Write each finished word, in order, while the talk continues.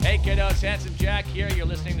kiddos, Handsome Jack here. You're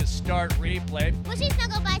listening to Start Replay. Mushy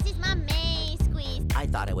Snuggle Bites is my main squeeze. I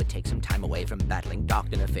thought I would take some time away from battling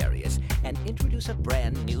Dr. Nefarious and introduce a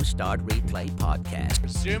brand new Start Replay podcast.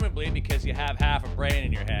 Presumably because you have half a brain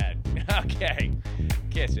in your head. Okay,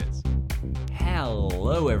 kisses.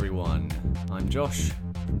 Hello everyone, I'm Josh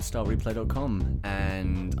from StartReplay.com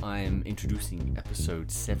and I am introducing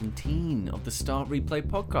episode 17 of the Start Replay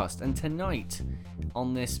podcast. And tonight,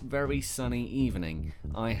 on this very sunny evening,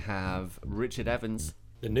 I have Richard Evans.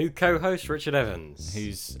 The new co-host, Richard Evans.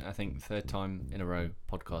 Who's, I think, third time in a row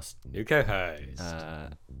podcast. New co-host.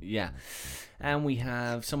 Yeah. And we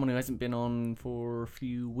have someone who hasn't been on for a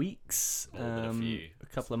few weeks. A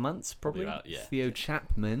couple of months, probably. Theo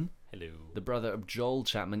Chapman. Hello. The brother of Joel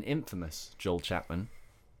Chapman, infamous Joel Chapman.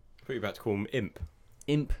 I thought you were about to call him Imp.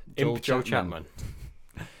 Imp Joel Chapman.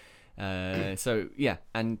 So, yeah,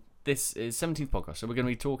 and this is 17th podcast, so we're going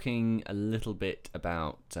to be talking a little bit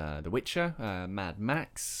about The Witcher, Mad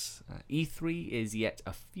Max. E3 is yet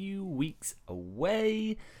a few weeks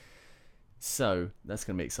away, so that's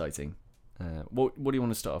going to be exciting. What do you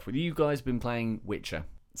want to start off with? You guys have been playing Witcher,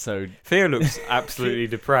 so... Theo looks absolutely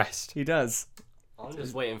depressed. He does. I'm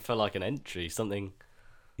just waiting for like an entry, something.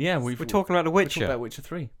 Yeah, we're talking about The We're Witcher. talking about Witcher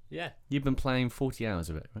 3. Yeah. You've been playing 40 hours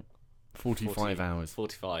of it, right? 45 hours.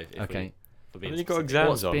 45. Okay. And you got exams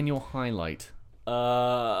What's on. been your highlight?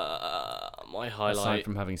 My highlight. Aside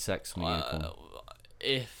from having sex on the unicorn.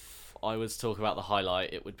 If I was to talk about the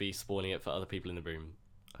highlight, it would be spoiling it for other people in the room,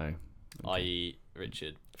 Oh. i.e.,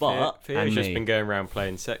 Richard. But Theo's And just me. been going around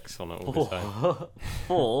playing sex on it all the time.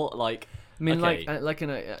 for like, I mean, okay.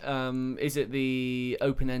 is it the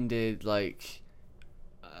open-ended, I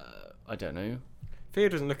don't know. Theo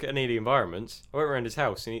doesn't look at any of the environments. I went around his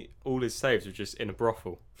house and all his saves were just in a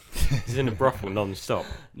brothel. He's in a brothel non-stop.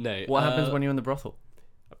 No. What happens when you're in the brothel?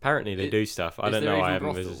 Apparently they do stuff. I is don't there know. I even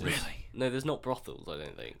haven't brothels? visited. No, there's not brothels. I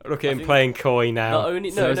don't think. Look I at him think playing coy now. The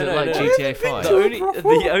only So is it like no. GTA 5?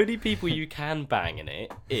 The only people you can bang in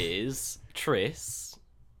it is Triss,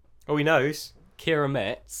 Oh, he knows. Kira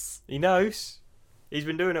Metz, He knows. He's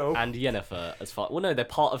been doing it all. and Yennefer. As far well, no, they're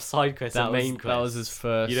part of side quests and main quests. That was his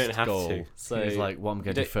first You don't have goal. to. So he was like, what I'm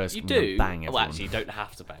going to do first, You I'm gonna do. bang everyone. Well, actually, you don't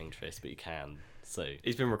have to bang Triss, but you can. So.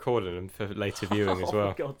 He's been recording them for later viewing as Oh,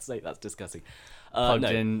 well. for God's sake, that's disgusting. plugged No.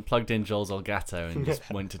 in Joel's Elgato and just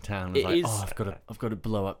went to town. And was It like, is- I've got to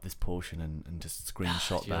blow up this portion and just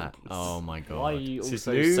screenshot that. Oh my god. Why are you It's his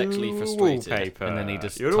also new sexually frustrated? wallpaper. And then he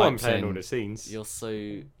just You're the one types playing in- all the scenes. You're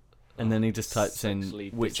so. And then he just types Sexually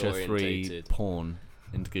in Witcher 3 disorientated. porn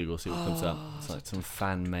into Google, see what comes up. It's like some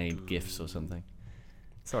fan-made GIFs or something.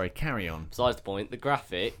 Sorry, carry on. Besides the point, the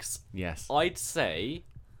graphics, Yes. I'd say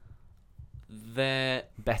they're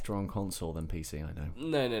Better on console than PC, I know.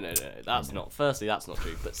 no. That's not. Firstly, that's not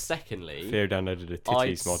true. But secondly, Theo downloaded a I'd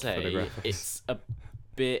titties mod for the say graphics. it's a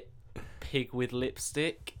bit pig with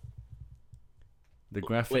lipstick. The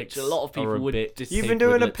graphics Which a lot of people are a would bit dis- You've pig been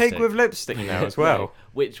doing with a pig lipstick. with lipstick now as well.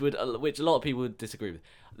 which a lot of people would disagree with.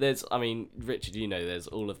 I mean, Richard, you know, there's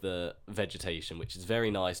all of the vegetation, which is very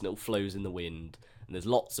nice and it all flows in the wind, and there's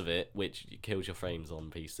lots of it, which kills your frames on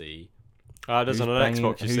PC. Ah, it does Who's on an banging,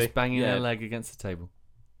 Xbox, you who's see. banging Yeah. their leg against the table?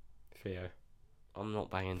 Theo. I'm not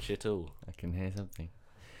banging shit all. I can hear something.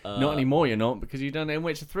 Uh, Not anymore, you're not, because you've done it in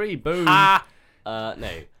Witcher 3. Boom! No.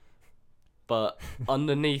 But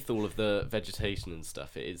underneath all of the vegetation and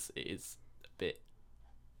stuff, it is a bit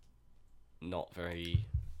not very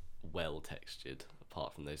well textured.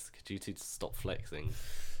 Apart from those, could you two stop flexing?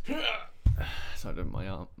 Sorry,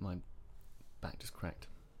 my back just cracked.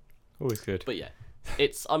 Always good. But yeah,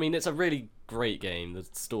 it's a really great game. The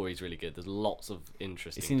story's really good. There's lots of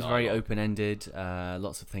interesting. It seems very dialogue. open-ended.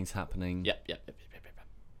 Lots of things happening. Yep.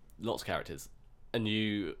 Lots of characters, and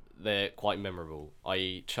they're quite memorable.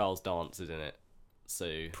 I.e., Charles Dance is in it.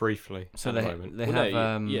 So Briefly. So at they the moment. they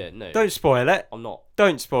Well, have no. Don't spoil it. I'm not.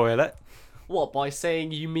 Don't spoil it. What, by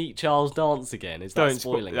saying you meet Charles Dance again? Is that Don't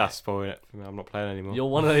spoiling That's it? spoiling it. I'm not playing anymore. You're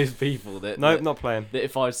one of those people that. Nope, that, not playing. that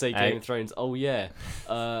if I would say Hey. Game of Thrones, oh yeah,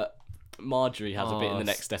 Marjorie has a bit in the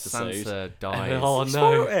next episode. Sansa dies. Oh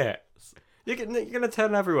Spoil no! it. You're gonna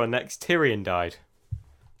tell everyone next Tyrion died.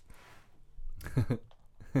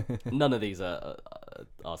 None of these are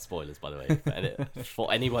spoilers, by the way.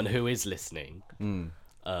 For anyone who is listening,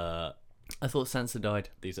 I thought Sansa died.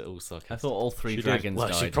 these are all sarcastic. I thought all three She did. dragons Well,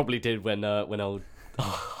 died. she probably did when old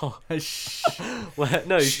Well,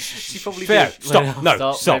 no, she probably Theo, did. stop. No,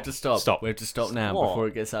 Stop. stop. We have to stop. Stop. We have to stop now What? before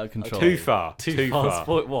it gets out of control. Too far. Too far.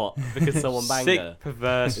 What? Because someone banged Sick, her.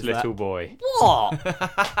 perverse Is little boy.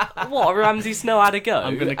 What? What? Ramsay Snow had a go,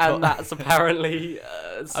 I'm gonna call- and that's apparently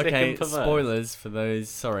sick Okay, and perverse. spoilers for those.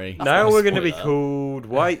 Sorry. That's Now not a we're going to be spoiler. called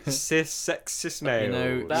white cis sexist males.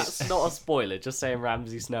 know, That's not a spoiler. Just saying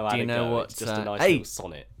Ramsay Snow had Do you a know go. what, It's just a nice hey! little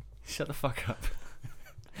sonnet. Shut the fuck up.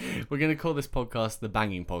 We're gonna call this podcast the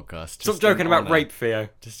Banging Podcast. Stop just joking in about honour- rape, Theo.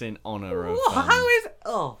 Just in honor of. How is?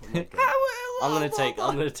 Oh, my God. I'm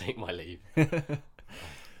gonna take my leave.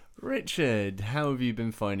 Richard, how have you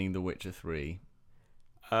been finding The Witcher 3?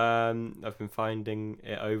 I've been finding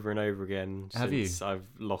it over and over again Have you? since I've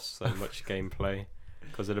lost so much gameplay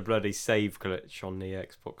because of the bloody save glitch on the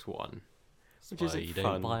Xbox One. Which Why isn't you fun.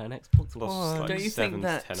 don't buy an Xbox Lost One? like Don't you 7 think to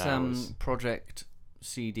that 10 hours. Project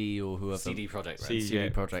CD or whoever CD Projekt Red. CD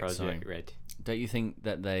Projekt, sorry. Red. Don't you think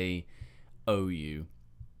that they owe you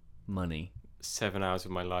money? 7 hours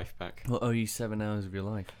of my life back. Or owe you 7 hours of your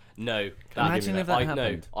life? No, Imagine if that I,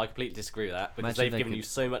 happened. No, I completely disagree with that because Imagine they've they given could- you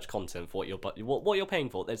so much content for what you're paying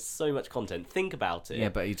for. There's so much content. Think about it. Yeah,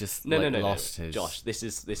 but he just no, lost his. Josh, this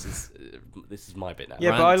is my bit now.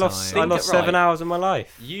 Yeah, but I lost time. Think it 7 right. hours of my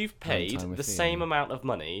life. You've paid time with the you. same amount of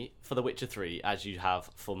money for The Witcher 3 as you have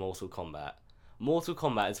for Mortal Kombat. Mortal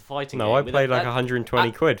Kombat is a fighting game. No, I with paid a- like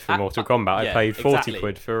 120 quid for Mortal Kombat. yeah, I paid 40 exactly.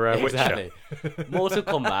 quid for Witcher. Exactly. Mortal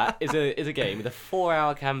Kombat is a game with a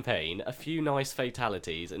 4-hour campaign, a few nice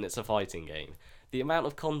fatalities, and it's a fighting game. The amount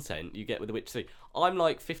of content you get with The Witcher 3, I'm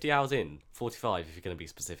like 50 hours in, 45 if you're going to be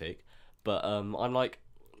specific, but I'm like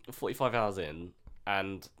 45 hours in,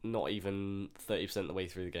 and not even 30% of the way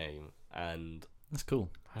through the game, and That's cool.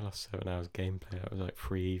 I lost 7 hours gameplay. That was like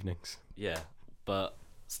 3 evenings. yeah, but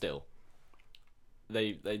still.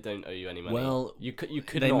 They don't owe you any money. Well, you could.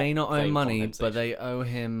 They may not owe claim money, but compensation. they owe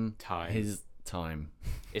him Time. his time.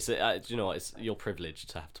 It's do you know what? It's your privilege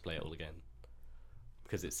to have to play it all again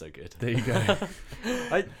because it's so good. There you go.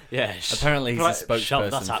 Yeah. Apparently, he's a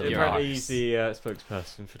Shove that spokesperson up for your the Apparently arse. he's the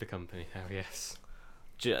spokesperson for the company now, yes.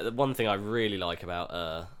 The one thing I really like about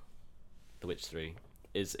The Witcher 3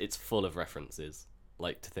 is it's full of references,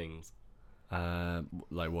 like to things.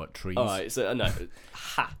 Like what, trees? All right, so no,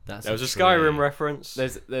 ha. That's There was a tree. Skyrim reference.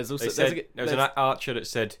 There's also They said, there's there was an archer that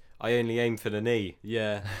said, I only aim for the knee.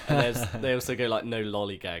 yeah, and they also go like no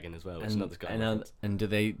lollygagging as well, which is another Skyrim reference. And do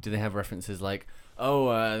they have references like, oh,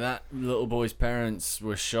 that little boy's parents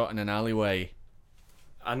were shot in an alleyway,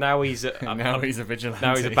 And now he's and now he's a vigilante.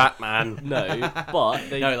 now he's a Batman. No, but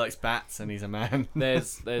they, No, he likes bats, and he's a man.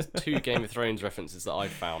 there's 2 Game of Thrones references that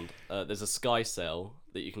I've found. There's a sky cell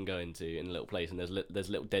that you can go into in a little place, and there's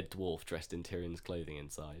a little dead dwarf dressed in Tyrion's clothing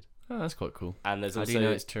inside. Oh, that's quite cool. And there's How also do you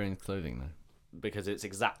know it's Tyrion's clothing though? because it's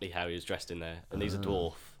exactly how he was dressed in there, and he's a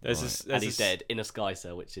dwarf, There's Right. a, and he's dead in a sky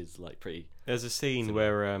cell, which is like pretty. There's a scene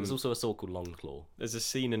where There's also a sword called Longclaw. there's a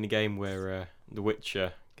scene in the game where The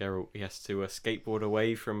Witcher Geralt he has to skateboard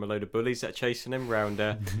away from a load of bullies that are chasing him round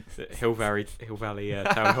the Hill Valley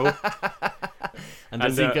town hall. And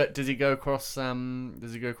does And, he go across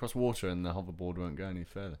water, and the hoverboard won't go any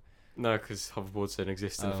further? No, because hoverboards don't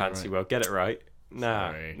exist in the Oh, fancy right. world. Get it right.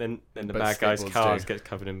 Nah. Sorry. Then the But bad guy's skateboards cars do. get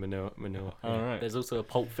covered in manure. All right. There's also a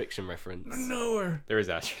Pulp Fiction reference. Nowhere. There is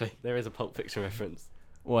actually. There is a Pulp Fiction reference.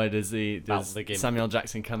 Why does the gimp. Samuel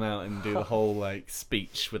Jackson come out and do the whole like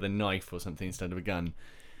speech with a knife or something instead of a gun?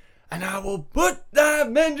 And I will put thy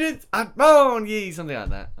vengeance upon ye, something like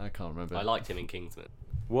that. I can't remember. I liked him in Kingsman.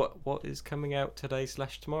 What is coming out today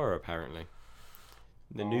 / tomorrow apparently?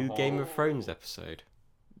 The new Game of Thrones episode.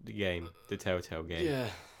 The Telltale game. Yeah.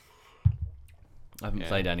 I haven't Yeah.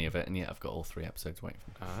 played any of it, and yet I've got all 3 episodes waiting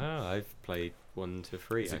for me. I've played 1 to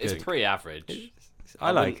 3. It's pretty average.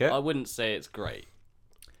 I like wouldn't- it. I wouldn't say it's great.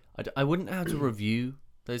 I wouldn't know how to review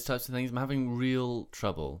those types of things. I'm having real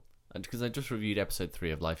trouble. Because I just reviewed episode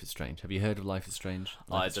 3 of Life is Strange. Have you heard of Life is Strange?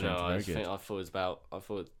 Life I is don't know. Strange, very good. I thought it was about.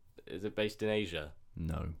 Is it based in Asia?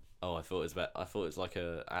 No. Oh, I thought it was like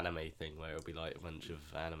a anime thing where it would be like a bunch of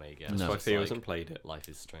anime games. That's No. why It's Theo like hasn't played it. Life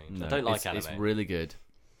is Strange. No, I don't like it's, anime. It's really good.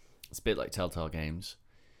 It's a bit like Telltale Games.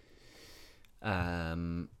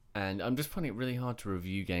 And I'm just finding it really hard to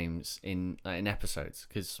review games in episodes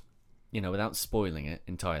because, without spoiling it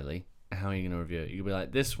entirely, how are you going to review it? You could be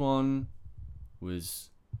like, this one was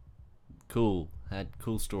cool, had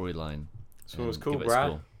cool storyline. This one was and cool, give it a brah.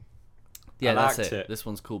 score. Yeah, I that's liked it. it. This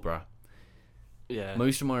one's cool, bruh. Yeah.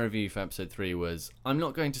 Most of my review for episode 3 was, I'm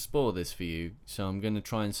not going to spoil this for you, so I'm going to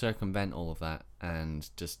try and circumvent all of that and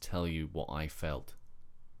just tell you what I felt.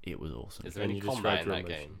 It was awesome. Is there And any you just combat read in that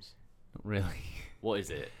rumours. game? Not really. What is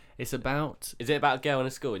it? It's about Is it about a girl in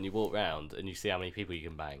a school and you walk around and you see how many people you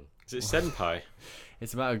can bang? Is it Senpai?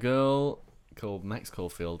 it's about a girl called Max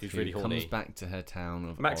Caulfield Who's who really comes horny. back to her town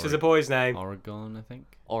of Max is a boy's name. Oregon, I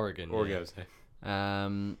think. Oregon. Or yeah. girl's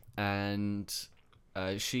name. And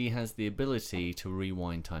she has the ability to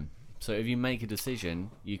rewind time. So if you make a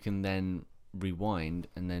decision, you can then rewind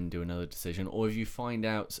and then do another decision. Or if you find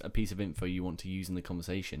out a piece of info you want to use in the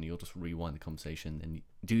conversation, you'll just rewind the conversation and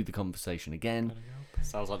do the conversation again.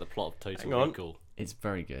 Sounds like the plot of Total Hang on. Recall. It's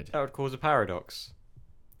very good. That would cause a paradox.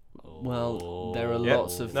 Well, there are Yeah.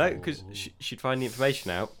 lots of... No, because she'd find the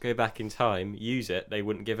information out, go back in time, use it. They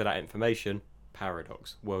wouldn't give her that information.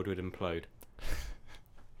 Paradox. World would implode.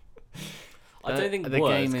 I don't think the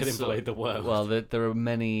words game could is implode the world. Well, there are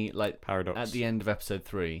many, like, Paradox. at the end of episode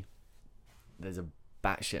 3, there's a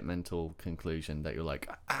batshit mental conclusion that you're like,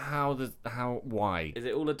 why? Is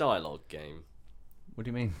it all a dialogue game? What do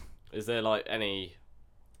you mean? Is there like any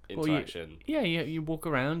Well, you- interaction? Yeah, you walk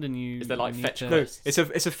around and you... Is there, like, you fetch need No, quests?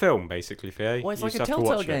 it's a film basically, Theo. Well, it's You like just a have to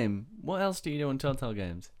Telltale watch it. game. What else do you do on Telltale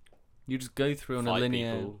games? You just go through on a Fight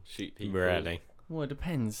linear... people, shoot people. Rarely. Well, it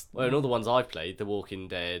depends. Well, in all the ones I've played, The Walking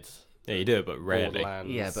Dead, Yeah, you do it, but rarely.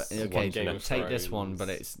 Borderlands, Yeah, but okay, one Game of take this one, Thrones, but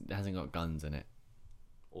it hasn't got guns in it,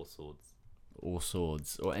 or swords. or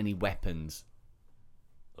swords, or any weapons.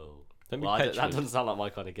 Oh, Don't be well, that petulant. doesn't sound like my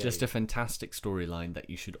kind of game. Just a fantastic storyline that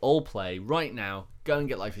you should all play right now. Go and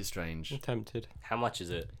get Life is Strange. I'm tempted. How much is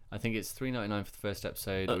it? I think it's $3.99 for the first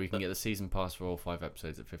episode, or you can get the season pass for all 5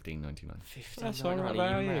 episodes at $15.99. That's $15.99, all right are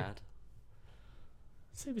you value. mad?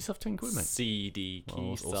 Save yourself £10, mate. CD key Well,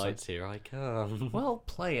 also- sites, here I come. Well,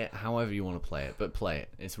 play it however you want to play it, but play it.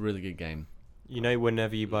 It's a really good game. You know,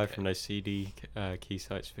 whenever you buy Okay. from those CD key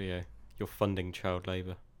sites, Theo, you're funding child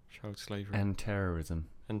labour, child slavery, And terrorism.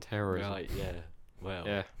 and terrorism. Right, yeah. Well,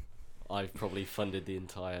 Yeah. I've probably funded the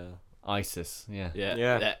entire... ISIS, yeah. Yeah.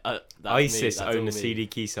 Yeah. That's me, ISIS that's all own the me. CD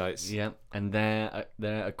key sites. Yeah, and their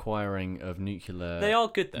acquiring of nuclear They are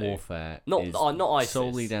good, though. warfare Not- is not ISIS.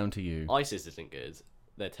 solely down to you. ISIS isn't good.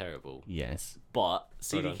 They're terrible. Yes. But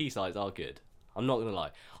CD on. key sites are good. I'm not going to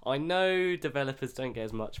lie. I know developers don't get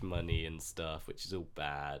as much money and stuff, which is all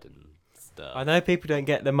bad and stuff. I know people don't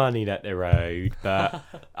get the money that they're owed, but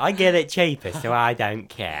I get it cheaper, so I don't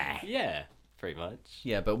care. Yeah, pretty much.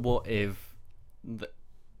 Yeah, but what if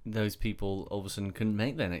those people all of a sudden couldn't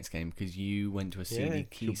make their next game because you went to a CD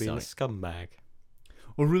key you'll be a site? scumbag.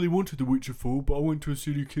 I really wanted The Witcher 4, but I went to a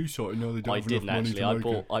CD key site and now they don't I have enough didn't money actually. to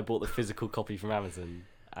make it. I bought the physical copy from Amazon,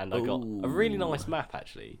 and I got a really Ooh. nice map.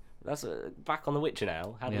 Actually, that's back on The Witcher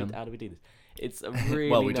now. How do Yeah. we do this? It's a really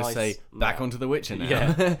Well, we nice just say back map. onto The Witcher now.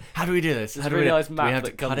 Yeah. How do we do this? It's How a do we really do it? nice Do we map have that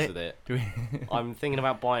to cut comes it? with it. Do we... I'm thinking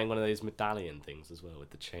about buying one of those medallion things as well with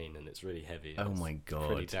the chain, and it's really heavy. Oh It's my Pretty god.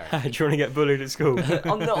 Do you terrible. want to get bullied at school?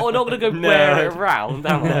 I'm not going to go No. wear it around,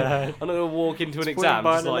 am I? No. I'm not going to walk into an Just exam put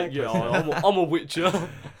it just behind like, the yeah, necklace. I'm a Witcher.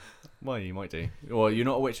 Well, you might do. Well, you're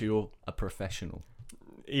not a Witcher, you're a professional.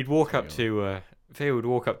 He'd walk up to, Theo would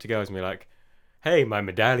walk up to girls and be like, "Hey, my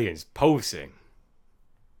medallion's pulsing."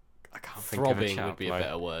 I can't think of a Throbbing chap. would be a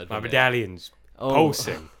better word. My wouldn't it? medallion's Oh,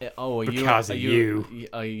 pulsing. Oh, Because of you.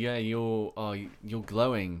 Yeah, you're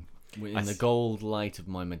glowing in I the s- gold light of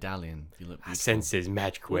my medallion. You look I beautiful. sense there's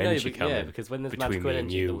magical Well, no, energy coming. yeah, because when there's between magical me and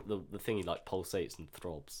energy, you. the thingy like pulsates and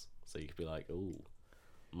throbs. So you could be like, "Ooh,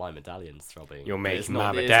 my medallion's throbbing." You're But making it's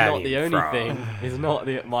not, my it's not the medallion only throb. thing. It's not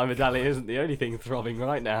the my medallion isn't the only thing throbbing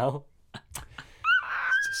right now.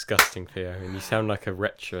 It's disgusting, Theo, and you sound like a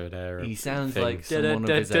retro there. He sounds thing. like someone of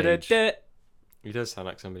his age. Da-da-da-da-da. He does sound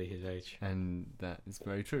like somebody his age. And that is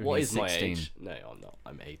very true. What He's is my 16. age? No, I'm not.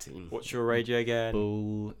 I'm 18. What's your age again?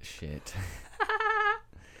 Bullshit.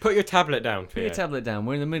 Put your tablet down, Put Theo. your tablet down.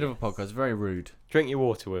 We're in the middle of a podcast. Very rude. Drink your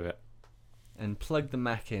water with it. And plug the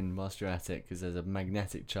Mac in whilst you're at it, because there's a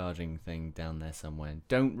magnetic charging thing down there somewhere.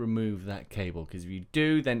 Don't remove that cable, because if you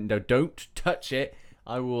do, then no, don't touch it.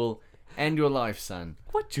 I will end your life, son.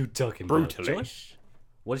 What you talking Brutally. about, Josh?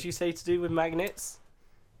 What did you say to do with magnets?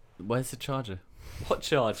 Where's the charger What for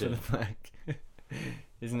charger? the Mac?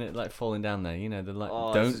 Isn't it like falling down there? You know, the like.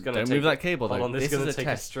 Oh, this is don't gonna move take- that cable. Hold Though. on, this is this gonna is a take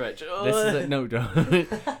test. a stretch. This is a, no, don't.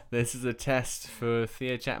 This is a test for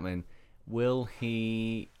Theo Chapman. Will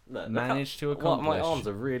he manage to accomplish? My arms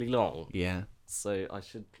are really long, Yeah. so I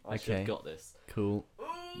should Okay. have got this. Cool.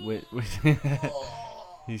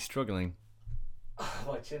 He's struggling.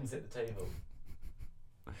 My chin's hit the table.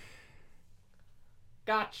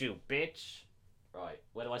 Got you, bitch. Right,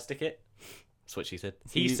 where do I stick it? That's what she said.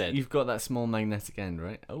 He said. You've got that small magnetic end,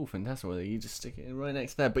 right? Oh, fantastic. Well, you just stick it right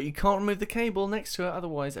next there. But you can't remove the cable next to it,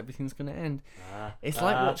 otherwise everything's going to end. It's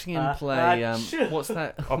like watching him play... what's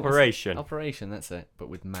that? Operation. Operation, that's it. But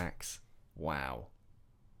with Max. Wow.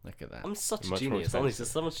 Look at that. I'm such a Much more genius. expensive. Honestly,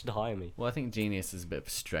 someone should hire me. Well, I think genius is a bit of a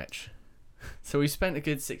stretch. So we spent a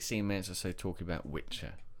good 16 minutes or so talking about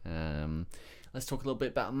Witcher. Let's talk a little bit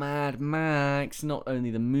about Mad Max. Not only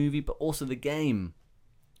the movie, but also the game.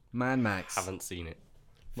 Mad Max. Haven't seen it.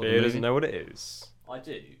 What, the Theo doesn't movie? know what it is. I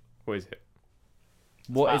do. What is it?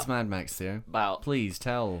 What Wow. is Mad Max, Theo? About Please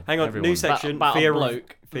tell Hang on, everyone. new section. about a Theo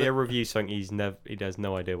bloke Theo reviews something he has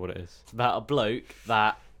no idea what it is. It's about a bloke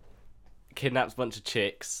that kidnaps a bunch of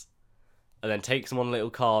chicks and then takes them on a little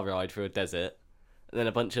car ride through a desert, and then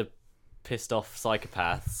a bunch of pissed off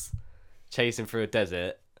psychopaths chase him through a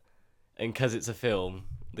desert, and because it's a film,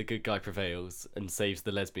 the good guy prevails and saves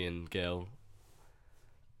the lesbian girl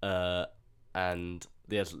and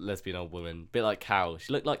the lesbian old woman. Bit like Cal.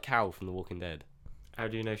 She looked like Cal from The Walking Dead. How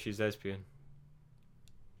do you know she's lesbian?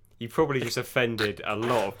 You probably just offended a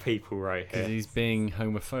lot of people right Because here. he's being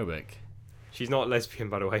homophobic. She's not lesbian,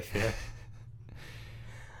 by the way, Theo.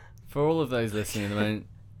 For all of those listening at the moment,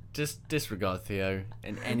 just disregard Theo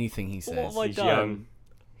and anything he says. What have I He's done? young.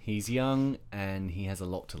 He's young and he has a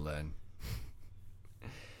lot to learn.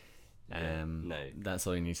 No. That's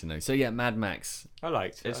all you need to know. So yeah, Mad Max. I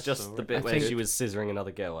liked it. It's I just saw the it. bit I where think- she was scissoring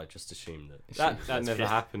another girl. I just assumed it. That never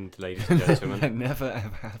happened, ladies and gentlemen. That never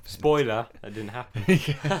ever happened. Spoiler, that didn't happen.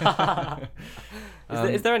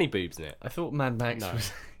 Is there any boobs in it? I thought Mad Max No.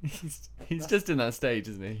 was. He's just in that stage,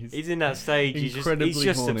 isn't he? He's in that stage, he's Incredibly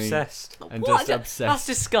just horny. obsessed. and What? just That's obsessed.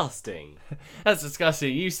 disgusting. That's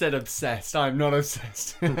disgusting. You said obsessed. I'm not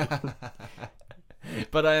obsessed.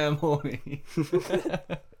 But I am horny.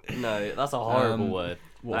 No, that's a horrible Um, word.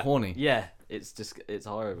 What, That- horny? Yeah, it's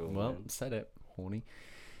horrible. Well, man. said it. Horny.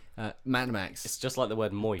 Mad Max. It's just like the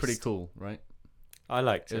word moist. pretty cool, right? I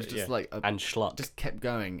liked It it. was just yeah. like a, And schluck. just kept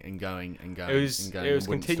going and going and going. It was and going it was and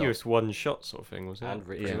wouldn't continuous stop. one shot sort of thing, was it? And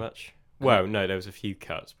rich. pretty Yeah. much. Well, no, there was a few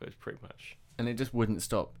cuts, but it was pretty much. And it just wouldn't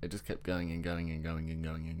stop. It just kept going and going and going and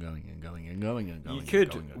going and going and going and going and going. You and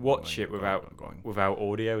could going and watch going it and without going. without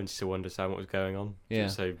audio and still understand what was going on. Yeah.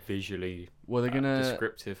 Just so visually Well, they're gonna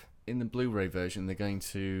descriptive. in the Blu-ray version. They're going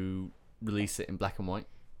to release it in black and white,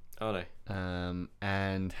 Are they?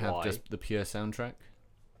 and have Why? just the pure soundtrack.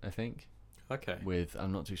 I think. Okay. With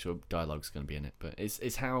I'm not too sure dialogue's going to be in it, but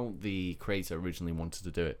it's how the creator originally wanted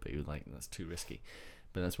to do it, but he was like, that's too risky.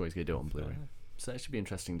 But that's what he's going to do it on Blu-ray. So that should be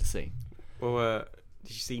interesting to see. Well,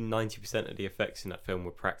 did you see 90% of the effects in that film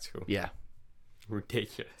were practical? Yeah,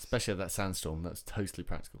 Ridiculous. especially that sandstorm. That's totally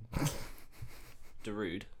practical.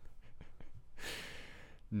 Darude.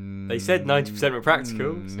 They said 90% were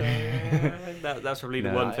practical, Mm. so that's probably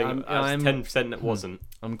the No, one thing. I'm- 10% that wasn't.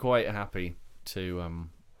 I'm quite happy to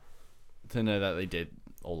know that they did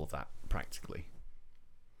all of that practically.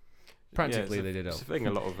 Practically, Yeah, they did it. It's the thing.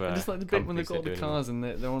 A lot of And just like the bit when they companies got all are the doing cars and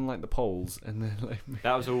they're on like the poles and they're like.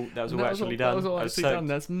 That was all. That was all actually done. That was all actually done.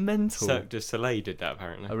 That's mental. Cirque du Soleil did that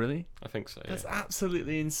apparently. Oh really? I think so. Yeah. That's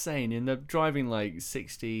absolutely insane. And they're driving like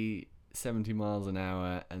 60, 70 miles an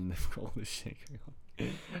hour and they've got all this shit going on.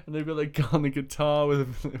 And they've got like guy on the guitar with a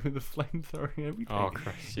flamethrower and everything. Oh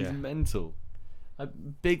Christ! Yeah. It's mental.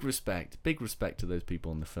 Big respect to those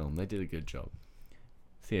people in the film. They did a good job.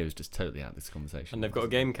 Theo's just totally out of this conversation. And they've got a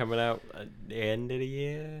game coming out at the end of the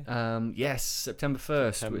year. Yes, September 1st,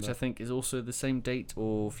 which September. I think is also the same date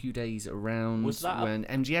or a few days around Was that a- when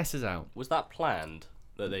MGS is out. Was that planned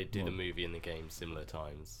that they did What? a movie in the game similar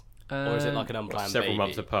times, or is it like an Well, unplanned several baby?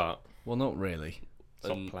 months apart. Well, not really. It's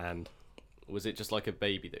not And- planned. Was it just like a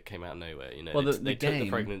baby that came out of nowhere? You know, Well, they, the they took the game-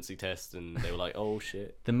 pregnancy test and they were like, "Oh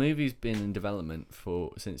shit!" The movie's been in development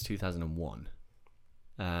since 2001.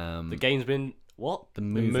 The game's been what? The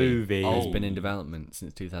movie. has Oh. been in development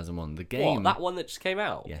since 2001. The game, What? That one that just came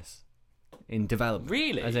out? yes, in development.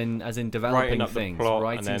 Really? As in developing up the things, plot and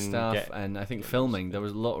writing then stuff, and I think filming. There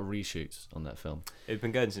was a lot of reshoots on that film. It's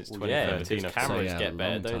been going since Well, yeah, 2013. because I think. cameras So, yeah, get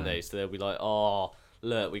better, long don't time. they? So they'll be like, "Oh,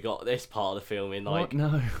 look, we got this part of the film in like What?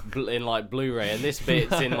 No. in like Blu-ray, and this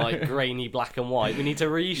bit's in like grainy black and white. We need to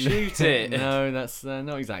reshoot it." No, that's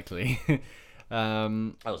not exactly.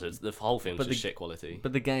 Oh, so it's, the whole film's But just the- shit quality.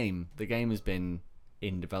 But the game has been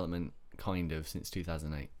in development kind of since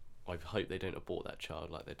 2008. I hope they don't abort that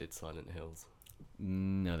child like they did Silent Hills.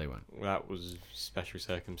 No, they won't. That was special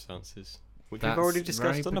circumstances, which That's we've already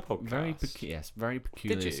discussed very on the pe- podcast. Yes, very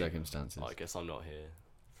peculiar you? circumstances. Oh, I guess I'm not here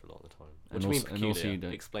for a lot of the time. What And do you mean also- and peculiar? also you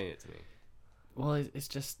don't- Explain it to me. Well, it's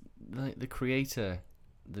just like the creator,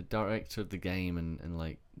 the director of the game, and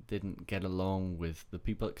like didn't get along with the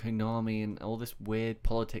people at Konami, and all this weird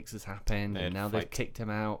politics has happened, They had and now a they've fight. kicked him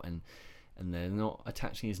out, and they're not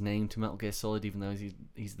attaching his name to Metal Gear Solid, even though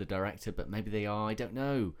he's the director, but maybe they are. I don't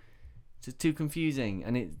know. It's just too confusing,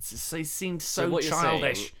 and it seemed so what childish.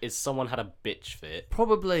 you're saying is someone had a bitch fit,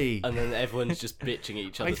 Probably. and then everyone's just bitching at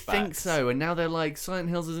each I other's think backs. so, and now they're like, Silent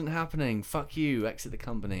Hills isn't happening. Fuck you, exit the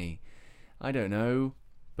company. I don't know,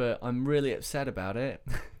 but I'm really upset about it.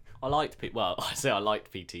 I liked Well, I say I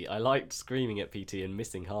liked PT. I liked screaming at PT and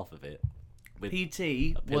missing half of it. With PT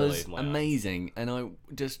pillow was over my eyes. amazing, and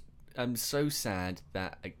I'm so sad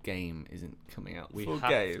that a game isn't coming out. We Full have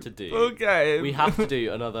game. to do. Full game. We have to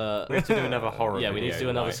do another. We have to do another horror. Yeah, we need to do video,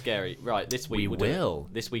 another like. scary. Right, this week We we'll do it. will.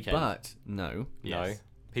 This weekend. But no, No, Yes.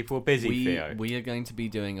 people are busy. Theo. we are going to be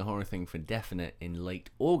doing a horror thing for definite in late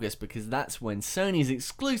August because that's when Sony's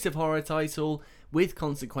exclusive horror title with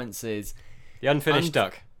consequences The unfinished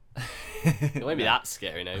duck. It won't be that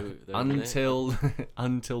scary, no.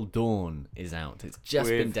 until Dawn is out. It's just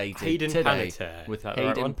With been dated Hayden today Panettiere. with Is that the right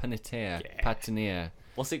Hayden one? Panettiere. Yeah. Patineer,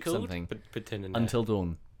 What's it called? something. Put in there. Until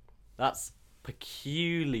Dawn. That's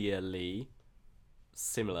peculiarly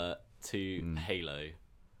similar to Hmm. Halo.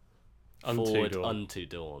 Unto Forward Dawn. Unto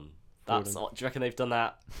Dawn. That's. Forward Do you reckon they've done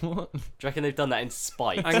that? What? Do you reckon they've done that in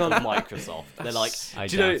spite Hang on. of Microsoft? They're like, I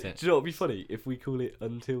do you know? doubt it. Do you know what would be funny if we call it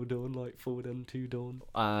Until Dawn, like Forward Unto Dawn?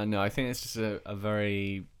 No, I think it's just a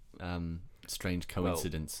very strange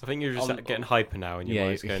coincidence. I think you're just On- getting hyper now, and your yeah,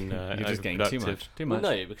 mind's going. you're just getting too overproductive. much. Too Well,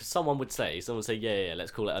 much. no, because someone would say, yeah,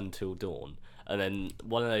 let's call it Until Dawn, and then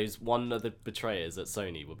one of the betrayers at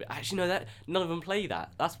Sony would be, actually no, that none of them play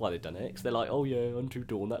that. That's why they've done it. Because they're like, oh yeah, Until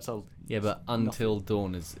Dawn. That sounds. Yeah, but Until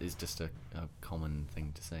Dawn is just a common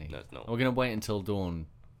thing to say. No, it's not. We're gonna wait until dawn. and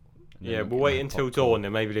then Yeah, we're we'll gonna wait have until popcorn. dawn,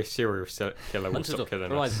 then maybe this serial killer will Until stop Dawn.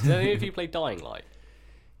 killing Reminds us. me, did any of you play Dying Light?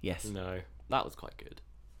 Yes. No. That was quite good.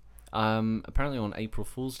 Apparently on April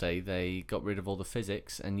Fool's Day they got rid of all the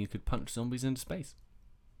physics and you could punch zombies into space.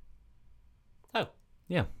 Oh,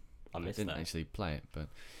 Yeah. I missed didn't that. actually play it, but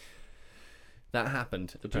that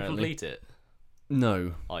happened. Did you apparently. complete it?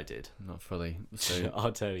 No, I did. not fully. So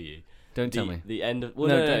I'll tell you. don't tell me. The end of. Well,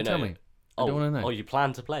 No, no, don't tell me. I don't wanna know. Oh, you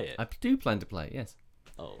plan to play it? I do plan to play it, yes.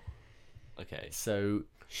 Oh, okay. So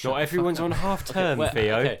shut Not the everyone's fuck on up. half term, Well,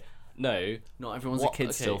 Theo. okay. No. Not everyone's a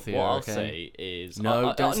kid still, Theo. What I'll okay? say is.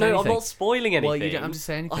 No, don't say no, I'm anything. not spoiling anything. Well, you don't have to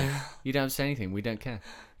say anything. You don't have to say anything. We don't care.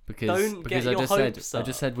 Because Don't because get I your just said hopes I just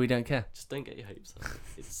up. said we don't care. Just don't get your hopes up.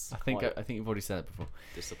 It's I think quite you've already said that before.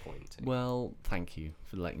 disappointing. Well, thank you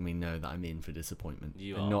for letting me know that I'm in for disappointment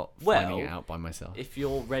You and are. not Well, finding it out by myself. If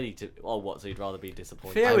you're ready to. Oh, what? So you'd rather be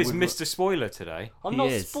disappointed? Theo is would- Mr. Spoiler today. I'm He not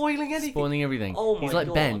is. spoiling anything. Spoiling everything. Oh He's my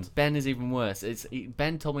like Ben. God. Ben is even worse.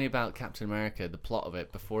 Ben told me about Captain America, the plot of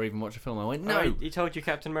it, before I even watched the film. I went, no. Oh, he told you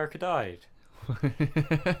Captain America died.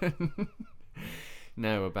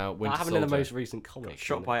 No, about Winter That happened in the Soldier. most recent comic.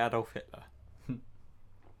 Shot by Adolf Hitler.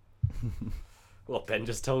 Well, Ben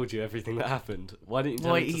just told you everything that happened. Why didn't you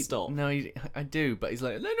tell Well, him to stop? No, I do, but he's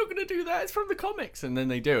like, they're not going to do that. It's from the comics, and then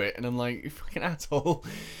they do it, and I'm like, you fucking asshole.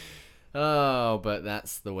 Oh, but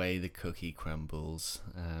that's the way the cookie crumbles.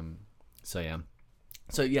 So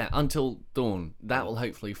yeah, Until Dawn. That will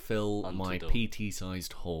hopefully fill Until my Dawn.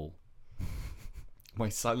 PT-sized hole, my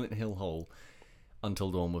Silent Hill hole.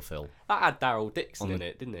 Until Dawn will fill. That had Daryl Dixon On in the-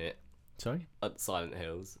 it, didn't it? Sorry, At Silent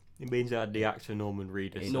Hills. It means I had the actor Norman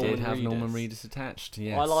Reedus. it Norman did have Reedus. Norman Reedus attached.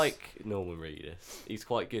 Yes, I like Norman Reedus. He's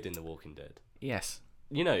quite good in The Walking Dead. Yes.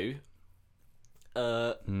 You know,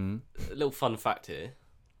 a Hmm. little fun fact here.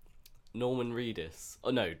 Norman Reedus.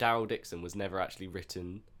 Oh no, Daryl Dixon was never actually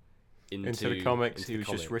written into the comics, into he the was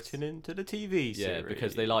just comics. written into the TV series. Yeah,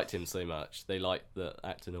 because they liked him so much. They liked the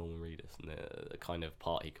actor Norman Reedus and the kind of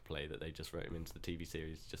part he could play that they just wrote him into the TV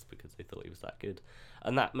series just because they thought he was that good.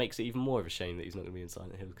 And that makes it even more of a shame that he's not going to be in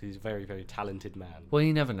Silent Hill because he's a very, very talented man. Well,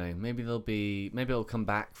 you never know. Maybe it'll come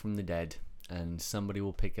back from the dead, and somebody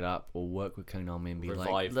will pick it up or work with Konami and be like,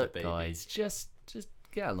 Revive the "Look, baby." guys, just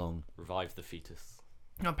get along." Revive the fetus.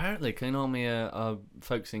 Apparently, Konami are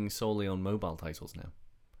focusing solely on mobile titles now.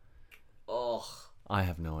 Oh, I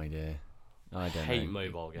have no idea. I don't hate know.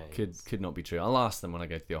 mobile games. Could not be true. I'll ask them when I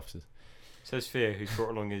go to the offices. Says Theo, who's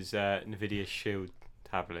brought along his Nvidia Shield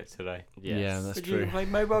tablet today. Yes. Yeah, that's But true. you can play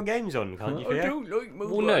mobile games on, can't you, Theo? like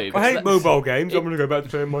mobile. Well, no, I because hate that's- mobile games. I'm going to go back to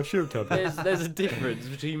playing my Shield tablet. There's a difference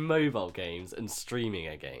between mobile games and streaming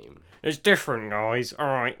a game. It's different, guys.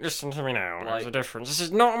 Alright, listen to me now. There's Like- a difference. This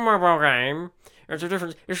is not a mobile game. There's a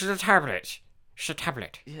difference. This is a tablet. It's a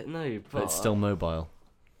tablet. Yeah, no, But it's still mobile.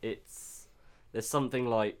 There's something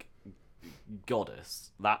like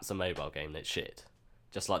Goddess. That's a mobile game that's shit.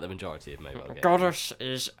 Just like the majority of mobile games. Goddess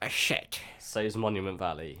is a shit. So is Monument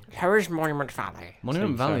Valley. How is Monument Valley?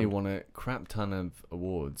 Monument Same Valley sound. won a crap ton of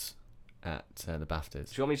awards at the BAFTAs.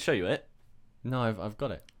 Do you want me to show you it? No, I've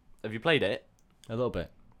got it Have you played it? a little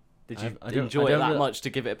bit. Did you I don't- enjoy I it don't that really- much to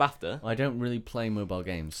give it a BAFTA? I don't really play mobile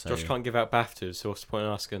games, so Josh can't give out BAFTAs, so what's the point in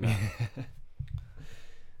asking that?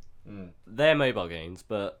 They're mobile games,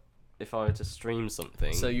 but if I were to stream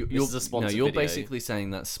something, So this you're is a sponsored you're video. basically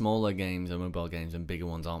saying that smaller games are mobile games and bigger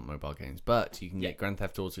ones aren't mobile games. But you can Yeah. get Grand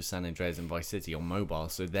Theft Auto, San Andreas, and Vice City on mobile.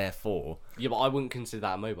 So therefore, Yeah, but I wouldn't consider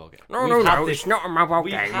that a mobile game. No, We've had it's not a mobile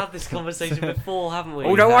We've game. had this conversation before, haven't we?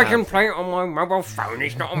 Although I have. can play it on my mobile phone,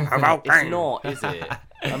 it's not a mobile It's game. not, is it?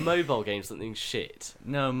 A mobile game's something shit.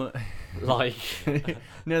 no, Like,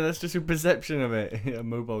 no, that's just your perception of it. A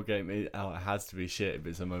mobile game, it has to be shit if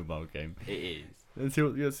it's a mobile game. it is. That's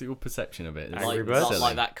your perception of it. It's Angry Like, Birds? not silly.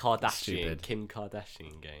 like that Kardashian, Stupid. Kim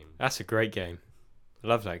Kardashian game. That's a great game. I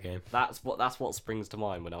love that game. That's what springs to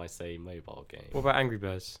mind when I say mobile game. What about Angry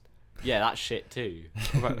Birds? Yeah, that's shit too.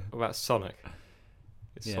 What about Sonic?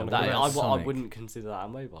 It's Yeah, Sonic. What That, about I Sonic? wouldn't consider that a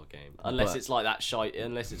mobile game unless But- it's like that shite.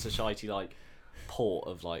 Unless it's a shitey like port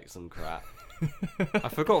of like some crap. I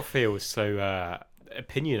forgot Phil was so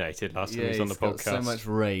opinionated last time he was on the he's got podcast. so much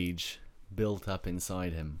rage built up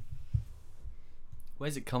inside him.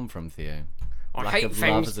 Where's it come from, Theo? I Lack hate of love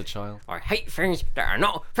things. as a child. I hate things that are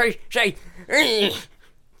not PC.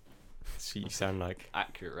 That's what you sound like.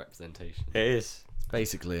 Accurate representation. It is.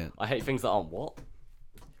 Basically it. I hate things that aren't what.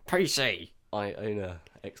 PC. I own a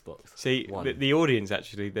Xbox. See, One. the audience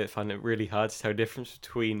actually, they find it really hard to tell the difference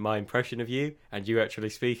between my impression of you and you actually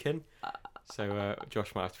speaking. So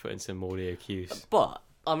Josh might have to put in some audio cues. But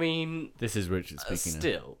I mean, This is Richard speaking now.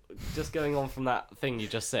 still, just going on from that thing you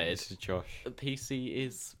just said, This is Josh. PC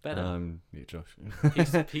is better. Yeah, Josh.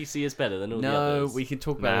 PC is better than all the no, others. we could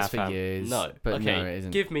talk about Nah, this for fam. years. No, but okay. no, it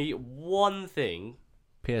isn't. Give me one thing.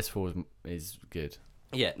 PS4 is good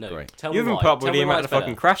Yeah, no. Great. Tell You me haven't why. put up Tell with me the why amount of it's better.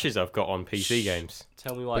 fucking crashes I've got on PC games.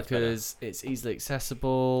 Tell me why it's better. because it's easily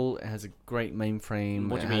accessible. It has a great mainframe.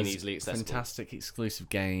 What do you it mean has easily accessible? Fantastic exclusive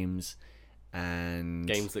games, and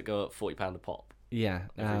Games that go at £40 a pop Yeah,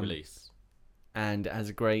 every release. and it has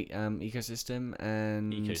a great ecosystem.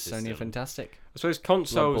 And Sony Ecosystem. are fantastic. I suppose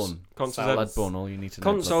consoles, Bloodborne. consoles, have, Bloodborne. All you need to know.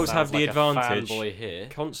 consoles Sounds have the like a advantage. fanboy here.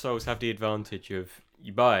 Consoles have the advantage of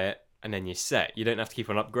you buy it and then you're set. You don't have to keep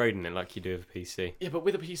on upgrading it like you do with a PC. Yeah, but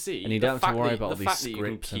with a PC, And you the don't have to fact worry that- about all the these fact that you can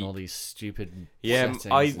scripts and keep- all these stupid Yeah, settings.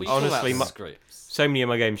 I- We talk honestly, about my- scripts So many of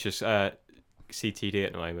my games just CTD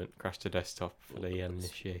at the moment. Crash to desktop fully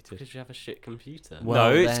uninitiated. because you have a shit computer. Well,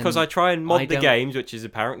 no, it's because then I try and mod I the don't- games, which is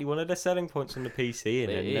apparently one of the selling points on the PC,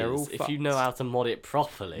 and It then they're all is. If fucked. you know how to mod it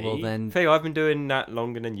properly. Well then, Theo, I've been doing that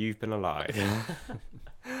longer than you've been alive.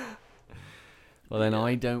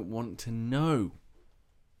 I don't want to know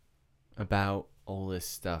about all this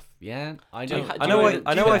stuff. Yeah, I Do you don't. ha- I do know. you I, own-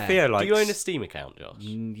 I know. do I that. feel like. Do you own a Steam account, Josh?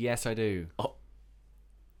 Yes, I do. Oh.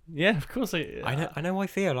 Yeah, of course I. I know. I know. I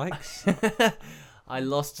feel likes. I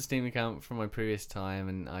lost a Steam account from my previous time,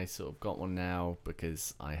 and I sort of got one now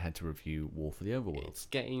because I had to review War for the Overworld. It's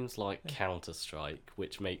games like Counter Strike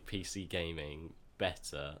which make PC gaming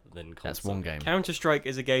better than console. That's one game. Counter Strike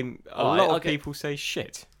is a game a Alright, lot of okay. people say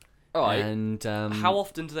shit. All right. And How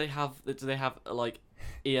often do they have like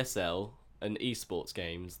ESL and esports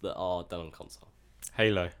games that are done on console?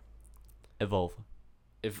 Halo, Evolve,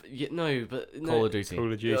 No, but no, Call of Duty.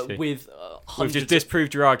 Call of Duty. with We've hundreds just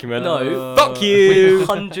disproved your argument. No. Fuck with you.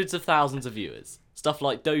 hundreds of thousands of viewers. Stuff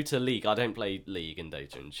like Dota, League. I don't play League and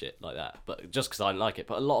Dota and shit like that, but just because I don't like it.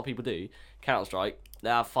 But a lot of people do. Counter Strike. They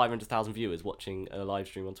have 500,000 viewers watching a live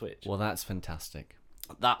stream on Twitch. Well, that's fantastic.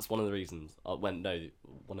 That's one of the reasons.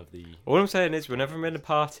 One of the. All I'm saying is, whenever I'm in a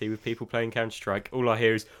party with people playing Counter Strike, all I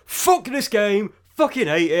hear is "fuck this game, fucking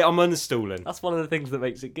hate it, I'm uninstalling." That's one of the things that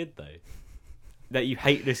makes it good, though. That you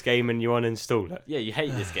hate this game and you uninstall it. Yeah, you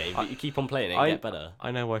hate this game, but you keep on playing it and get better.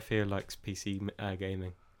 I know why Theo likes PC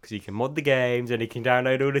gaming because he can mod the games and he can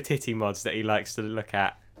download all the titty mods that he likes to look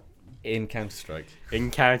at In Counter Strike.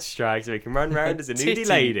 in Counter Strike, so he can run around as a nudie Titty.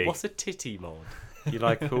 lady. What's a titty mod? You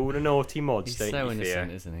like all the naughty mods, He's don't so you, innocent,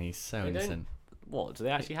 Theo? isn't he? He's so They don't- innocent. What do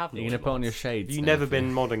they actually have? You're gonna put on your mods? shades. Have you now, never Theo.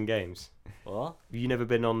 been modding games? What? Have you never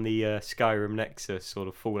been on the Skyrim Nexus or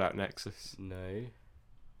the Fallout Nexus? No.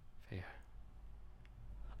 Yeah.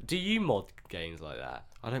 Do you mod games like that?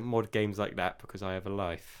 I don't mod games like that because I have a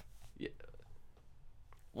life.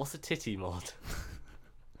 What's a titty mod?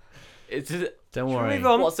 It's Don't worry. move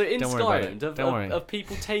on? what? So in Don't worry about Skyrim, it. Don't worry. have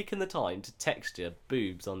people taken the time to texture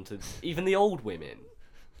boobs onto even the old women?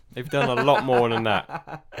 They've done a lot more than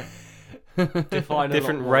that. Define a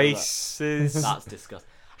Different lot more than races. that. That's disgusting.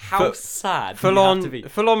 How Fu- sad do Full you have to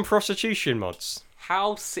be? on prostitution mods.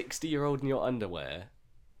 How 60-year-old in your underwear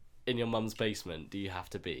in your mum's basement do you have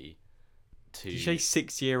to be to? Did you say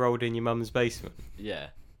 60-year-old in your mum's basement? Yeah,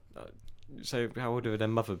 So how old would their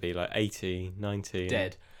mother be? Like 80, 90?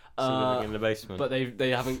 dead. Still living in the basement. But they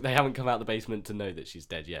haven't come out the basement to know that she's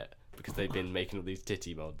dead yet because they've been making all these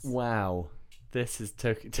titty mods. Wow. This has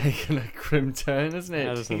taken a grim turn, hasn't it?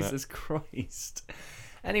 Yeah, doesn't it? Jesus Christ.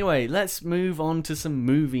 Anyway, let's move on to some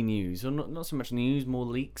movie news. Or not so much news, more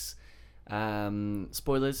leaks.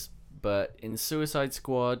 Spoilers, but in Suicide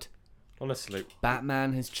Squad, Honestly,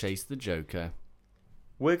 Batman has chased the Joker.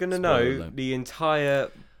 we're going to Spoiler know alert. the entire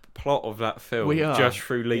plot of that film We are. just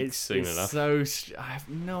through leaks soon It's enough. I have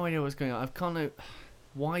no idea what's going on. I've kind of...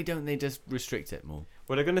 Why don't they just restrict it more?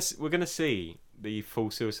 Well, we're gonna see the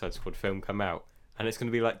full Suicide Squad film come out, and it's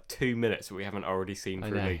gonna be like 2 minutes that we haven't already seen I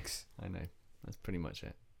through know. leaks. I know. That's pretty much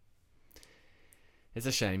it. It's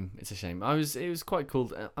a shame. It's a shame. It was quite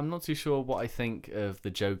cool. I'm not too sure what I think of the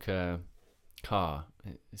Joker car.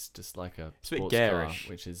 It's just like a a bit sports car, garish.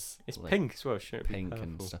 which is It's like pink as well, shouldn't it? be pink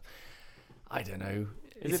and purple? stuff. I don't know.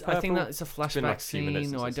 Is it I think purple? that it's a been flashback like a few minutes scene,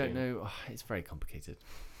 since or I I've don't seen know. It's very complicated.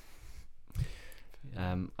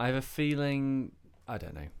 I have a feeling. I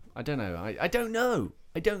don't know. I don't know. I don't know.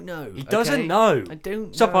 I don't know. He doesn't okay? know. I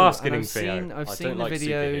don't Stop know. asking And him, I've Theo. seen, I've I seen don't the like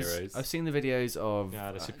videos. superheroes. I've seen the videos of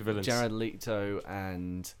Yeah, the supervillains. Jared Leto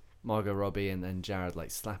and Margot Robbie, and then Jared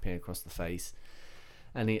like slapping across the face,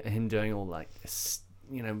 and him doing all like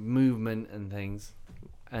movement and things,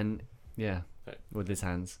 and yeah, Right. with his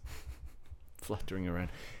hands fluttering around.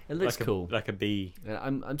 It looks like cool. like a bee.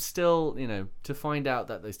 I'm still to find out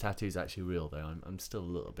that those tattoos are actually real though. I'm still a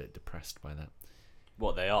little bit depressed by that.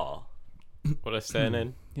 What they are? What they're staying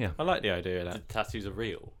in. Yeah. I like the idea of The that. tattoos are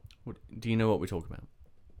real. Do you know what we're talking about?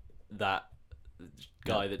 That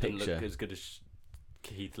guy that didn't picture. look as good as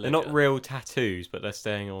Heath Ledger. They're not real tattoos, but they're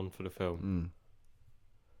staying on for the film.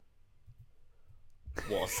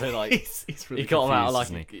 What? So like He's really he got them out of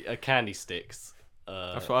confused, like isn't a candy sticks.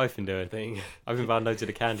 That's what I've been doing. Thing. I've been downloaded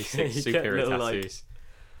the Candy Six You get superhero little, like- tattoos.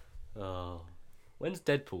 Oh, when's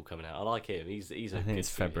Deadpool coming out? I like him. He's a I think good it's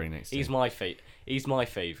figure. February next He's year. my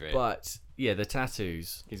favorite. But yeah, the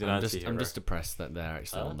tattoos. He's an I'm anti-hero. just depressed that they're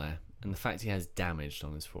actually Huh? on there, and the fact he has damaged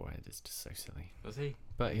on his forehead is just so silly. Was he?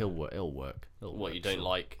 But he'll work. It'll work. It'll What work, you don't sure.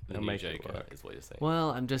 like the They'll new make it Joker work. is what you're saying.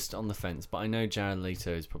 Well, I'm just on the fence, but I know Jared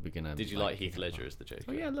Leto is probably gonna. Did you like give Heath it Ledger one. as the Joker?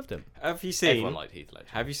 Oh yeah, I loved him. Have you Everyone seen? liked Heath Ledger.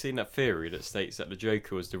 Have you seen that theory that states that the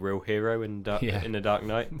Joker was the real hero in Yeah. in the Dark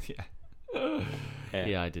Knight? Yeah. Yeah,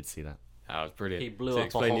 Yeah, I did see that. that was brilliant. He blew to up a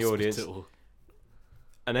explain the audience, hospital.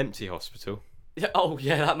 an empty hospital. Yeah, oh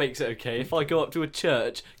yeah, that makes it okay. If I go up to a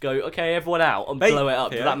church, go okay, everyone out, and Hey, blow it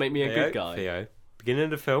up, Theo, does that make me a Theo, good guy? Theo, beginning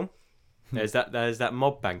of the film, there's that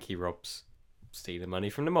mob bank he robs, stealing money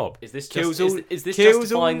from the mob. Is this Kills just, all- is this kills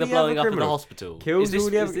justifying all the the blowing other up of the criminals. hospital? Kills is this, all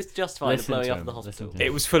the is other- this justifying the Listen blowing to up of the him, listen hospital? to him.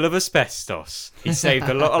 It was full of asbestos. He saved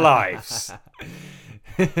a lot of lives.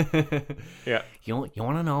 Yeah. You want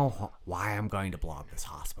to know why I'm going to blow up this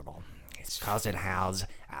hospital? It's because it has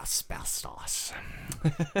asbestos.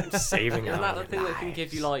 Saving Isn't that the lives. thing that can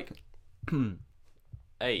give you like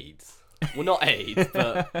AIDS? Well, not AIDS,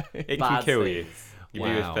 but It can bad kill you. things. Give Wow.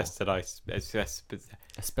 you asbestitis.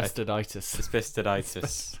 Asbestoditis.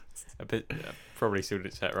 Asbestitis. A bit, probably still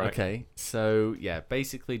didn't say it right. Okay, so yeah,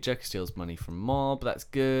 basically Joker steals money from mob. That's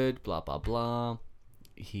good. Blah blah blah.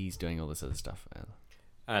 He's doing all this other stuff.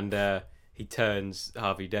 And he turns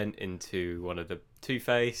Harvey Dent into one of the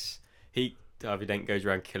Two-Face. Harvey Dent goes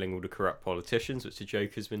around killing all the corrupt politicians, which the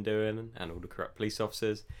Joker's been doing, and all the corrupt police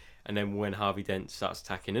officers. And then when Harvey Dent starts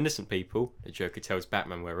attacking innocent people, the Joker tells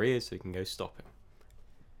Batman where he is so he can go stop him.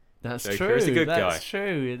 That's Joker true. is a good That's guy.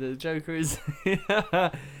 true. The Joker is.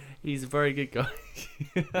 He's a very good guy.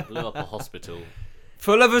 Blew up a hospital.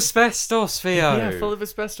 Full of asbestos, Theo! Yeah, full of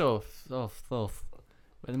asbestos. Off.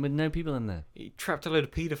 With no people in there. He trapped a load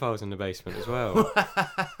of paedophiles in the basement as well.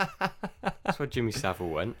 That's where Jimmy Savile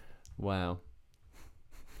went. Wow.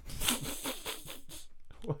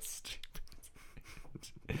 What stupid.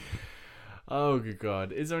 Oh, good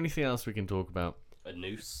God. Is there anything else we can talk about? A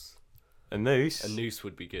noose. A noose? A noose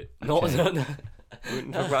would be good. We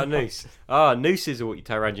wouldn't talk about a noose. Nooses are what you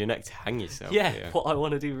tie around your neck to hang yourself. Yeah, what I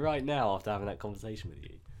want to do right now after having that conversation with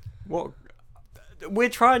you. What? We're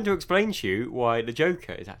trying to explain to you why the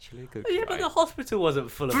Joker is actually a good Yeah, guy. but the hospital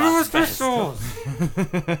wasn't full of Asbestos!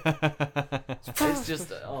 It's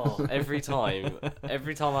just every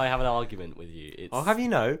time I have an argument with you, it's I'll have you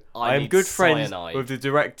know, I I am need good friends cyanide. with the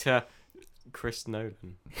director, Chris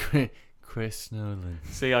Nolan. Chris Nolan.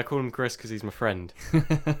 See, I call him Chris because he's my friend.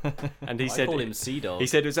 And he I said call him Sea Dog. he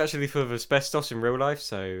said it was actually full of asbestos in real life,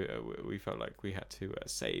 so we felt like we had to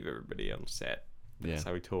save everybody on set. Yeah. That's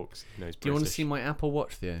how he talks. He knows Do you want to British. see my Apple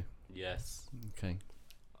Watch, Theo? Yes. Okay.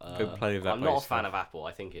 Go play with that I'm by not a yourself. fan of Apple.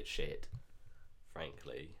 I think it's shit.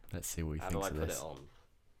 Frankly. Let's see what he How do thinks I of put this. it on?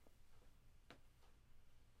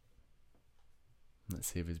 Let's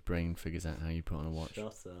see if his brain figures out how you put on a watch. Shut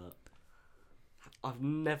up. I've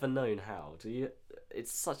never known how. Do you?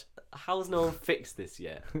 It's such. How's no one fixed this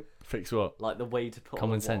yet? Fix what? Like the way to put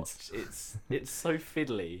Common on a sense. watch. It's so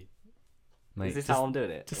fiddly. Mate, Is this just, how I'm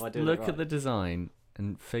doing it? just Am I doing look it right? at the design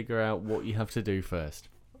and figure out what you have to do first.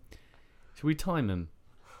 Should we time him?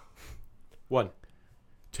 1,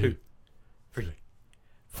 2, 3,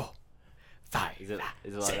 4, 5, Is it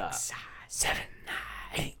like that? 7,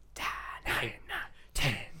 8, 9,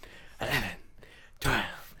 10, 11, 12,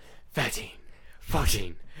 13,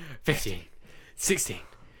 14, 15, 16,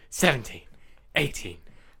 17, 18,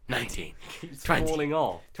 19, It's 20. falling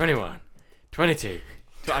off. 21, 22.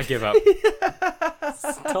 I give up.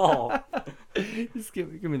 Stop. Just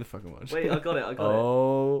give me the fucking watch. Wait, I got it.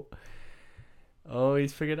 Oh,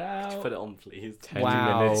 he's figured it out. Put it on, please. 10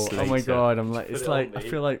 Wow! minutes Oh my later. god! I'm like, Put it's it like on I me.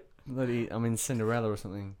 feel like bloody I'm in Cinderella or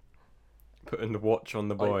something. Putting the watch on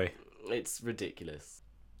the boy. It's ridiculous.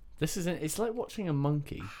 This isn't. It's like watching a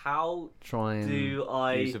monkey How try and do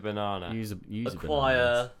I Use a banana. use a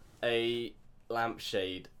acquire a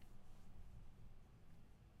lampshade?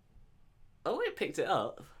 Oh, it picked it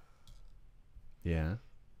up. Yeah.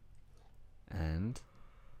 And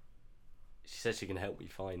She said she can help me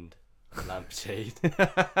find a lampshade.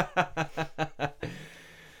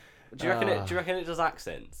 Do you reckon it does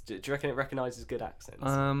accents? Do you reckon it recognises good accents?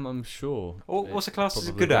 I'm sure. What's a class as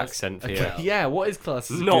a Probably good does. accent for you? Okay, yeah. What is class?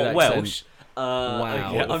 as a Not good Welsh. accent?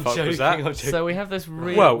 Wow. What the I'm fuck joking. was that? I'm joking. So we have this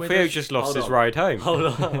really. Well, with Theo this- just lost Hold his on. ride home. Hold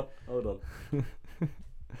on. Hold on.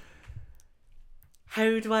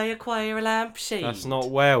 How do I acquire a lampshade? That's not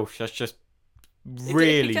Welsh. That's just it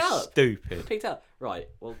really picked up. stupid. picked up. Right.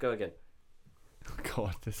 Well, go again.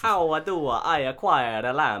 God, this is... How do I acquire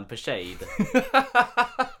a lampshade?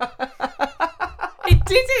 It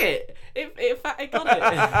did it. It got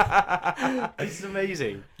it. It's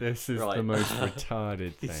amazing. This is the Right. most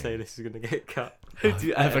retarded You thing. say this is gonna get cut. How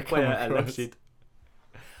do I ever acquire come a across. lampshade?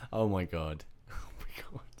 Oh my god. Oh my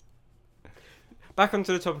god. Back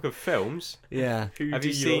onto the topic of films. Yeah. Who Have do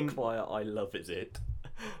you seen- acquire? I love is it.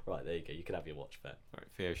 Right, there you go. You can have your watch back. Right,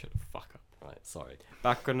 Theo, shut the fuck up. Right, sorry.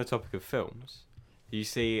 Back on the topic of films. You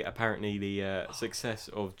see, apparently the success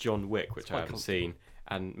of John Wick, which quite I haven't seen,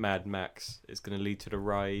 and Mad Max is going to lead to the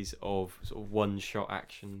rise of sort of one-shot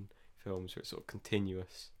action films, where it's sort of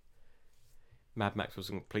continuous. Mad Max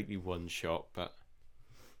wasn't completely one-shot, but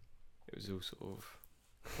it was all sort of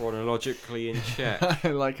chronologically in check. I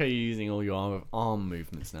like how you're using all your arm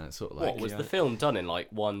movements now. It's sort of like What was yeah. the film done in like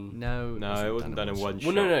one? no, No, it wasn't done in one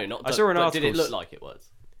Well, shot. no, not. I saw an but article. Did it look like it was?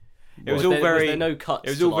 It was Was all there- very. Was there no cuts. It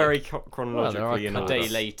was to, all like, very Well, chronologically there are in a cuts. order. day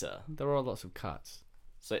later. There are lots of cuts.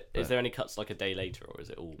 So But- is there any cuts like a day later, or is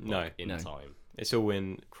it all No. like, in No. time? It's all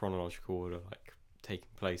in chronological order, like taking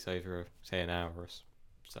place over, say, an hour or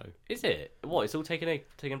so. Is it? What? It's all taking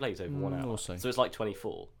place over 1 hour. Also. So it's like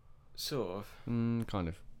 24. Sort of. Kind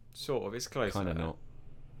of. Sort of. It's close. Kind of to that. not.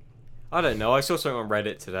 I don't know. I saw something on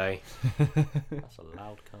Reddit today. That's a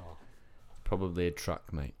loud car. Probably a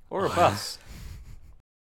truck, mate. Or a bus.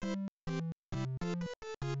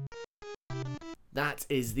 That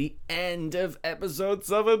is the end of episode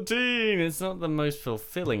 17. It's not the most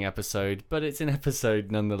fulfilling episode, but it's an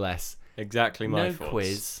episode nonetheless. Exactly my No thoughts.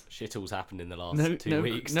 quiz. Shit all's happened in the last No, 2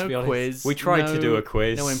 weeks. to be no honest. quiz. We tried to no- do a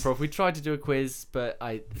quiz. No improv. We tried to do a quiz, but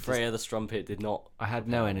I Freya the Strumpet did not. I had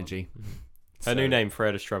no energy. Her new name,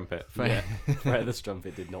 Freya the Strumpet. Yeah, Freya the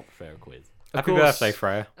Strumpet did not prepare a quiz. Happy course. birthday,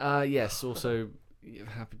 Freya. Yes, also,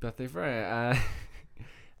 happy birthday, Freya.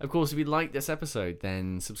 Of course, if you like this episode,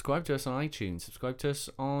 then subscribe to us on iTunes, subscribe to us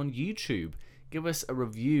on YouTube, give us a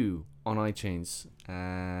review on iTunes,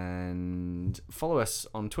 and follow us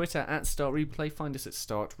on Twitter at StartReplay. Find us at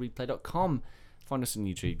startreplay.com. Find us on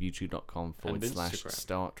YouTube, youtube.com And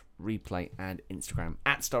 /StartReplay, and Instagram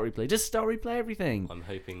at StartReplay. Just Start Replay everything. I'm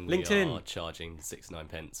hoping we LinkedIn. are charging 69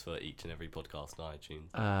 pence for each and every podcast on iTunes.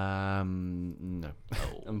 No.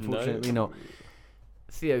 Oh, Unfortunately not.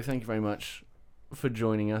 Theo, thank you very much for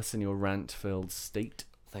joining us in your rant-filled state.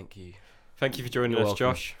 Thank you. Thank you for joining You're us,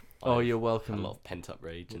 welcome. Josh. Oh, I've you're had welcome. a lot of pent up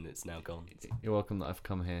rage and it's now gone. You're welcome that I've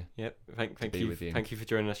come here. Yep. Thank be you. with you. Thank you for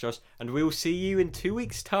joining us, Josh. And we will see you in 2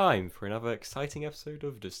 weeks' time for another exciting episode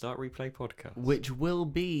of the Start Replay podcast. Which will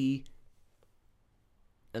be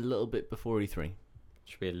a little bit before E3.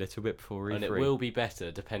 Should be a little bit before E3. And it will be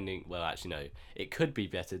better depending. Well, actually, no. It could be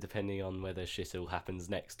better depending on whether shit all happens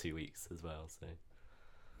next 2 weeks as well. So,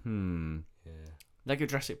 yeah. Lego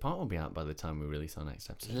Jurassic Park will be out by the time we release our next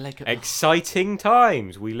episode. Lego. Exciting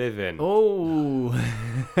times we live in. Oh!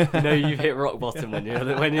 You know you've hit rock bottom when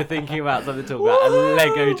you're thinking about something to talk about. And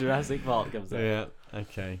Lego Jurassic Park comes out. Yeah,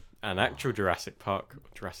 okay. an actual Jurassic Park,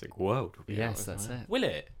 Jurassic World will be out Yes, as that's well. it. Will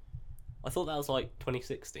it? I thought that was like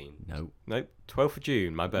 2016. No. Nope, 12th of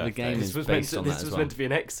June, my birthday. The game This is was meant based to, on this that as was well. meant to be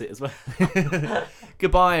an exit as well.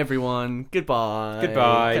 Goodbye, everyone. Goodbye.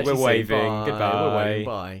 Goodbye. Catch We're you soon. waving. Bye. Goodbye. We're waving.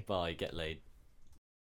 Bye. Bye, get laid.